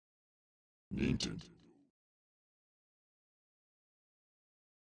Minted.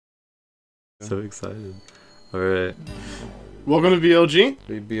 So excited. Alright. Welcome to BLG.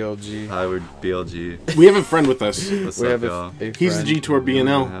 BLG. Hi, we're BLG. We have a friend with us. What's We up, have y'all? He's the G to our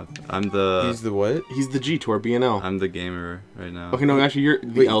BNL. I'm the... He's the what? He's the G to our BNL. I'm the gamer right now. Okay, no, actually, you're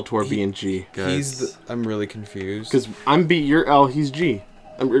the Wait, L to our B and G. Guys, He's the. I'm really confused. Because I'm B, you're L, he's G.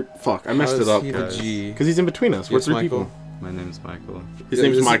 Fuck, I messed How it is up. he the guys. G? Because he's in between us. We're Yes, three Michael. people. my name's Michael. His Yeah,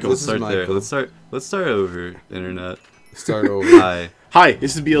 name's this is- Michael. this is Let's start there. Michael. Let's start over, internet. Start over. Hi. Hi,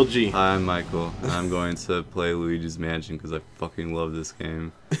 this is BLG. Hi, I'm Michael. And I'm going to play Luigi's Mansion because I fucking love this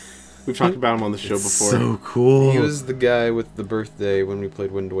game. We've talked about him on the show before. So cool. He was the guy with the birthday when we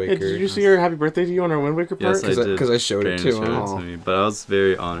played Wind Waker. Hey, did you see our happy birthday to you on our Wind Waker part? Yes, I did. Because I showed it Brandon to him. showed it to me, but I was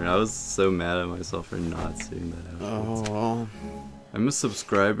very honored. I was so mad at myself for not seeing that out. Oh. I'm a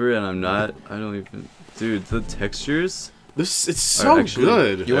subscriber and I'm not. I don't even. Dude, the textures. It's are so actually-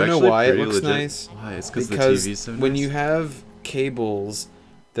 good. You wanna know actually why it pretty looks legit. nice? Why? It's because the Because TV's so nice. when you have cables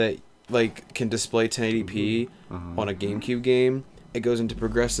that like can display 1080p on a GameCube game, it goes into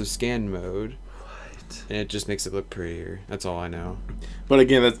progressive scan mode. What? And it just makes it look prettier. That's all I know. But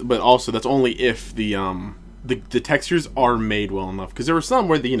again, that's only if the textures are made well enough. Because there were some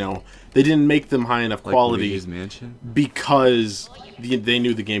where they didn't make them high enough Like quality Luigi's Mansion? because they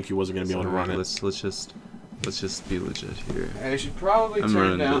knew the GameCube wasn't going to be able to run it. Let's just be legit here. I should probably I'm turn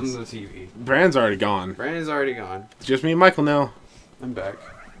running down this. the TV. Brand's already gone. Brandon's already gone. It's just me and Michael now. I'm back.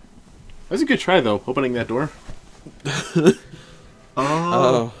 That was a good try though, opening that door.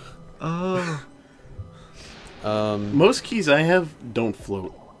 Oh. Oh. Oh. Most keys I have don't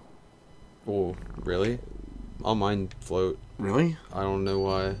float. Oh, really? All mine float. Really? I don't know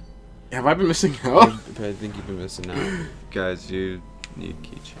why. Have I been missing out? I think you've been missing out. Guys, you need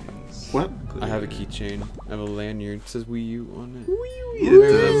keychains. What? I have a keychain. I have a lanyard. It says Wii U on it. You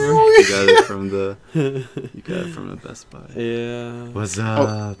got it from the. You got it from the Best Buy. Yeah. What's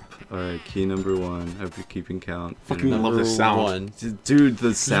up? Alright, key number 1. Hope you're keeping count. Fucking And- love the sound. One. Dude,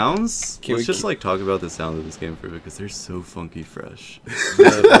 the sounds. Can Let's we just like talk about the sound of this game for a bit because they're so funky fresh.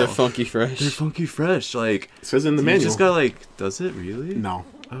 They're funky fresh. They're funky fresh. Like It says in the you manual. just got like. Does it really? No.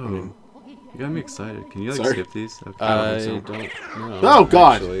 Oh, you got me excited. Can you like Sorry. skip these? Okay. I think don't know. Oh,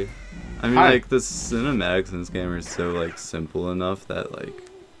 God. Actually. I mean, Hi. like the cinematics in this game are so like simple enough that like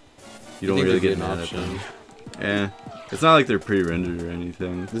you don't think really they'd get be an mad at option. them. It's not like they're pre-rendered or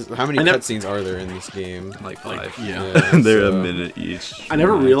anything. How many I nev- cutscenes are there in this game? Like 5. Yeah. They're a so- minute each. I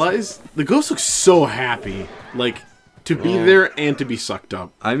never Max. realized the ghost looks so happy, like to be Oh. there and to be sucked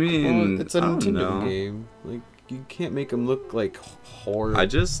up. I mean, Well, it's a I don't Nintendo know. game. Like you can't make them look like horror. I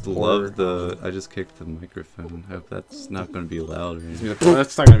just horror. love the. I just kicked the microphone. Hope that's not going to be loud or anything. Well,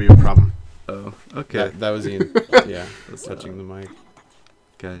 that's not gonna be a problem. Oh, okay, That was Ian. Yeah, That's touching the mic.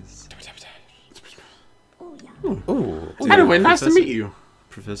 guys. Oh, Dude, Anyway, nice to Professor- meet you.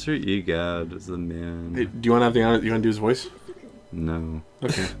 Professor Egad is the man. Hey, do you want to have the honor? You want to do his voice? No,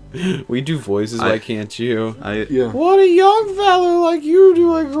 Okay. we do voices. Why can't you? Yeah. What a young fella like you do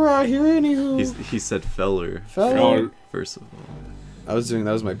like right here, anywho. he said feller. Feller. First of all.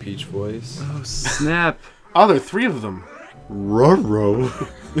 That was my Peach voice. Oh snap! Oh, there are 3 of them. Ruh-roh.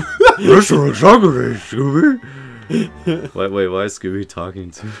 Restaurant chocolate, Scooby. Wait, why is Scooby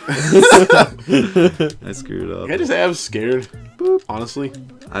talking to? I screwed up. I just am scared. Honestly.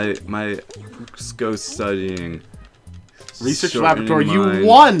 My ghost studying. Research shortening laboratory, you mind.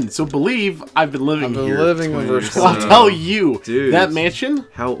 won. So believe I've been living I've been here. living over 20 I'll years. tell you, Dude. that mansion.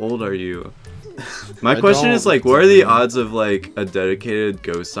 How old are you? My I question don't- is like, what are the odds of like a dedicated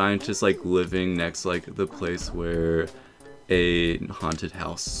ghost scientist like living next like the place where a haunted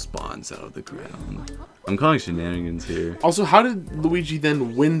house spawns out of the ground? I'm calling shenanigans here. Also, how did Luigi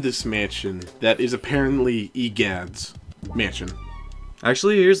then win this mansion that is apparently Egad's mansion?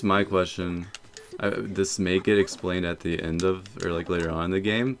 Actually, here's my question. This may get explained at the end of, or like later on in the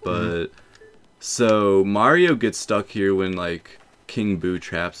game, but so Mario gets stuck here when like King Boo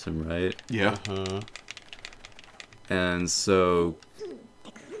traps him, right? Yeah. And so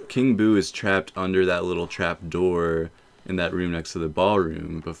King Boo is trapped under that little trap door in that room next to the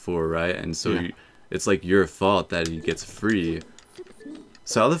ballroom before, right? And so Yeah. it's like your fault that he gets free.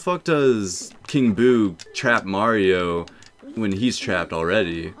 So how the fuck does King Boo trap Mario when he's trapped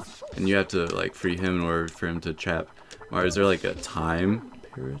already? And you have to like free him in order for him to trap Mario. Is there like a time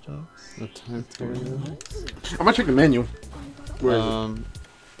paradox? A time paradox. I'm gonna check the menu. Where is it?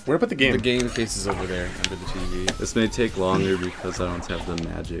 Where did I put the game? The game case is over there under the TV. This may take longer because I don't have the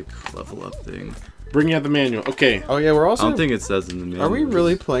magic level up thing. Bringing out the manual. Okay. Oh yeah, we're I also. don't think it says in the manual. Are we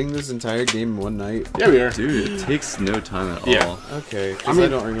really playing this entire game in one night? Yeah, we are. Dude, it takes no time at Yeah. all. Okay, because I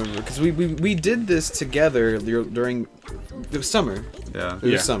don't remember. Because we did this together during. It was summer. Yeah. It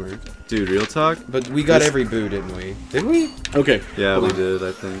was Yeah. summer. Dude, real talk? But we got This- every boo, didn't we? Did we? Okay. Yeah, Hold we on. did,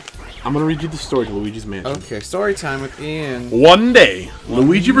 I think. I'm gonna read you the story to Luigi's Mansion. Okay, story time with Ian. One day,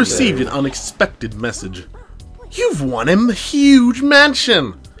 Luigi received an unexpected message. You've won him a huge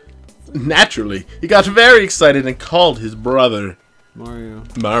mansion! Naturally, he got very excited and called his brother. Mario.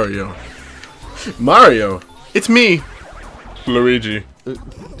 Mario. Mario, it's me, Luigi.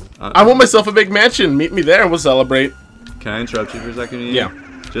 I want myself a big mansion. Meet me there and we'll celebrate. Can I interrupt you for a second, Ian? Yeah.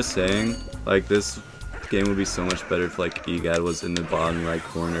 Just saying, like, this game would be so much better if, like, EGAD was in the bottom right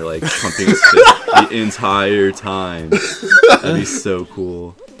corner, like, pumping his fist the entire time. That'd be so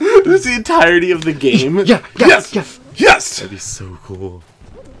cool. This is the entirety of the game. Yeah, Yes! Yes! That'd be so cool.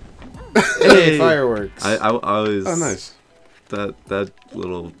 Hey, fireworks. I was... Oh, nice. That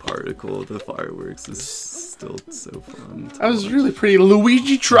little particle of the fireworks is still so fun. That was really pretty.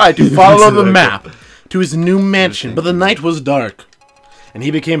 Luigi tried to follow the map to his new mansion, but the night was dark, and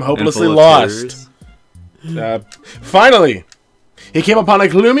he became hopelessly lost. Finally, he came upon a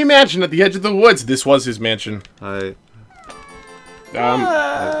gloomy mansion at the edge of the woods. This was his mansion.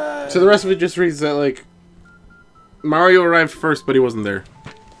 So the rest of it just reads that, like, Mario arrived first, but he wasn't there.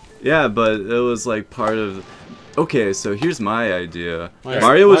 Yeah, but it was like part of... Okay, so here's my idea. Why-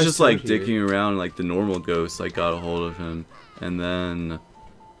 Mario was why just start like here? dicking around, like the normal ghosts like got a hold of him, and then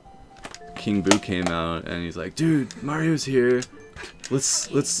King Boo came out and he's like, "Dude, Mario's here. Let's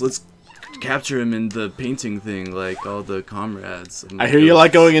capture him in the painting thing, like all the comrades." I hear you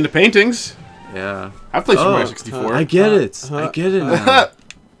like going into paintings. Yeah. I've played Super Oh, Mario 64. I get it. I get it now.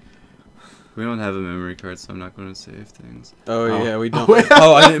 We don't have a memory card, so I'm not going to save things. Oh yeah, we don't. Well-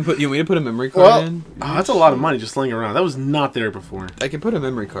 Oh, I didn't put. You want me to put a memory card Well, in? oh, that's a lot of money just laying around. That was not there before. I can put a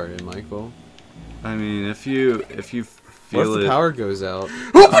memory card in, Michael. I mean, if you What feel if the it, power goes out?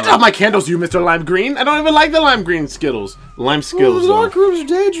 Who put out my candles, you Mr. Lime Green? I don't even like the Lime Green Skittles. Lime Skittles, though. dark rooms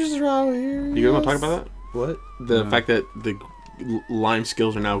are dangerous around here. You guys want to talk about that? What? The fact that the lime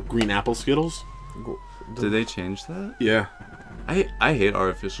Skittles are now green apple Skittles? did they change that? Yeah. I hate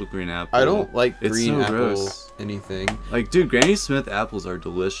artificial green apple. I don't like It's green so apple gross. anything. Like, dude, Granny Smith apples are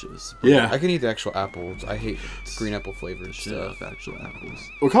delicious. Yeah. I can eat the actual apples. I hate green apple flavored Shit stuff. off actual apples.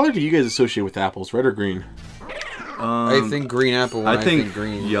 What color do you guys associate with apples, red or green? I think green apple. When I think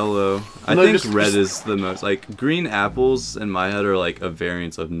green. yellow. I No, think just- red is the most. Like, green apples in my head are like a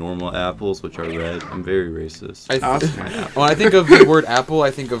variant of normal apples, which are red. I'm very racist. When I think of the word apple,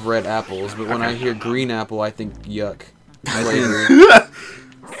 I think of red apples. But when I hear green apple, I think yuck. I Flavored.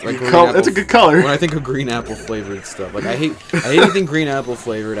 Like green That's a apple- good color. When I think of green apple flavored stuff, like I hate anything green apple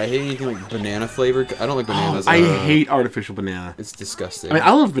flavored. I hate anything like banana flavored. I don't like bananas. I hate artificial banana. It's disgusting. I mean,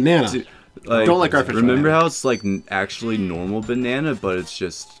 I love banana. Dude, Don't like artificial Remember banana. how it's like actually normal banana, but it's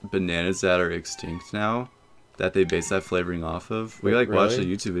just bananas that are extinct now, that they base that flavoring off of. We like watched a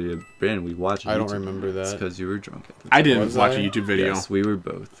Really? YouTube video. Brandon, we watched. I don't remember that. because you were drunk at the time. I didn't Was watch I? a YouTube video. Yes, we were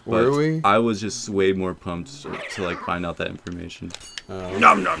both. Were but we? I was just way more pumped to like find out that information.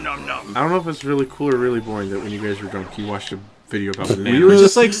 Nom nom nom nom. I don't know if it's really cool or really boring that when you guys were drunk, you watched a video about bananas. We were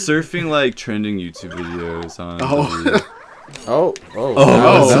just like surfing like trending YouTube videos on. Oh. the- Oh,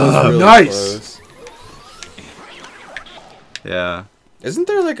 Oh, really nice. close. yeah. Isn't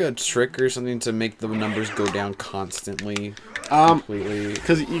there like a trick or something to make the numbers go down constantly? Completely.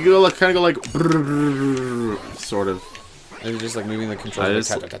 Because you go like kind of go like brrrr, sort of. Is it just like moving the controller? I like,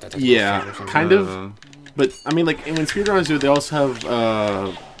 just- tap, tap, tap, tap, Yeah, tap, or something? kind of. But I mean, like when speedrunners do, they also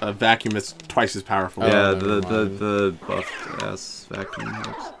have a vacuum that's twice as powerful. Yeah, never the buff ass vacuum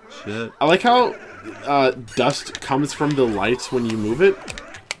helps. Shit. I like how dust comes from the lights when you move it,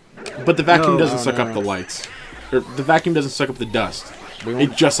 but the vacuum No. doesn't Oh, suck no. up the lights. Or the vacuum doesn't suck up the dust. We It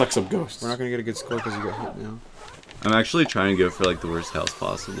won't, just sucks up ghosts. we're not gonna get a good score because you got hit now. I'm actually trying to go for like the worst house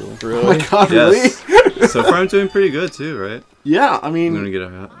possible. Oh my god, Yes. really? So far I'm doing pretty good too, right? Yeah, I I'm mean, gonna get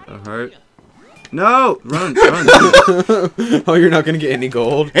a heart. No! Run! Oh, you're not gonna get any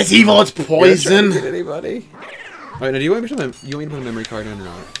gold. it's evil, it's You're not trying to poison. get anybody? Alright, now do you want me to put a memory card in or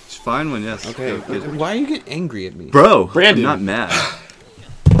not? Fine one, yes. Okay. Go get it. Why are you getting angry at me? Bro, Brandon. I'm not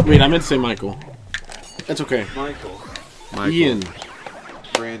mad. Wait, I meant to say Michael. That's okay. Michael. Michael, Ian,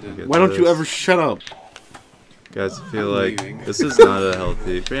 Brandon. get why don't you this. ever shut up? Guys, I feel I'm like leaving. this is not a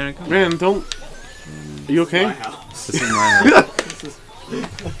healthy... Brandon, come on. Man, don't. Are you okay? This is my house.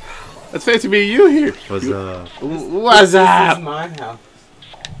 That's fancy being you here. What's up? What's up? my house.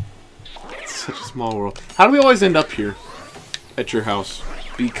 It's such a small world. How do we always end up here? At your house?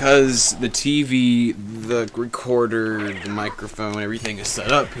 Because the TV, the recorder, the microphone, everything is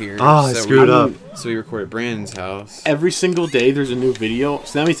set up here. Ah, I screwed up. So we record at Brandon's house. Every single day there's a new video,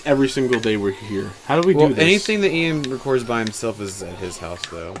 so that means every single day we're here. How do we do this? Anything that Ian records by himself is at his house,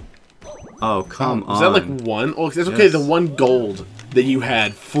 though. Oh, come on. Is that like one? Oh, that's okay. Yes. The one gold that you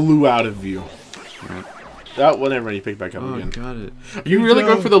had flew out of view. Right. That whenever you pick back up Oh, again. got it. Are you really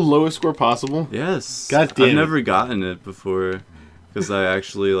going for the lowest score possible? Yes. God damn I've it. never gotten it before. Because I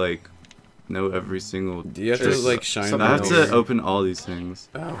actually, like, know every single... Do you have to, like, shine I have over? to open all these things.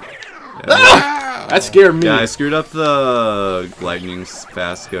 Oh. Yeah. Ah! That scared me. Yeah, I screwed up the lightning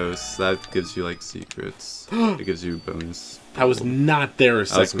fast ghost. That gives you, like, secrets. It gives you bonus. I was not there a I was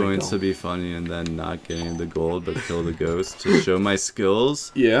second going ago. to be funny and then not getting the gold, but kill the ghost to show my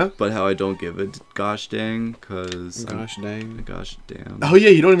skills. Yeah? But how I don't give a gosh dang, because... Gosh dang. Gosh damn. Oh yeah,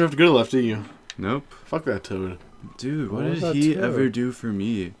 you don't even have to go to the left, do you? Nope. Fuck that toad. Dude, what What did about he Toad? ever do for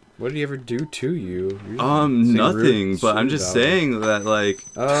me? What did he ever do to you? You're saying Nothing, rude but I'm shit just about him. saying that, like,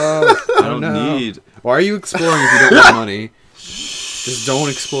 Oh, I don't need... Why are you exploring if you don't want money? Just don't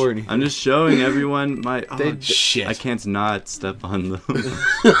explore anything. I'm just showing everyone my... Oh, Shit. I can't not step on them.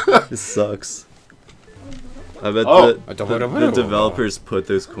 This sucks. I bet Oh. the developers put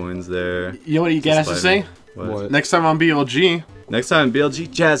those coins there. You know what you get us to say? What? Next time on BLG, Next time,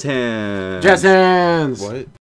 BLG Jazz Hands! jazz hands! What?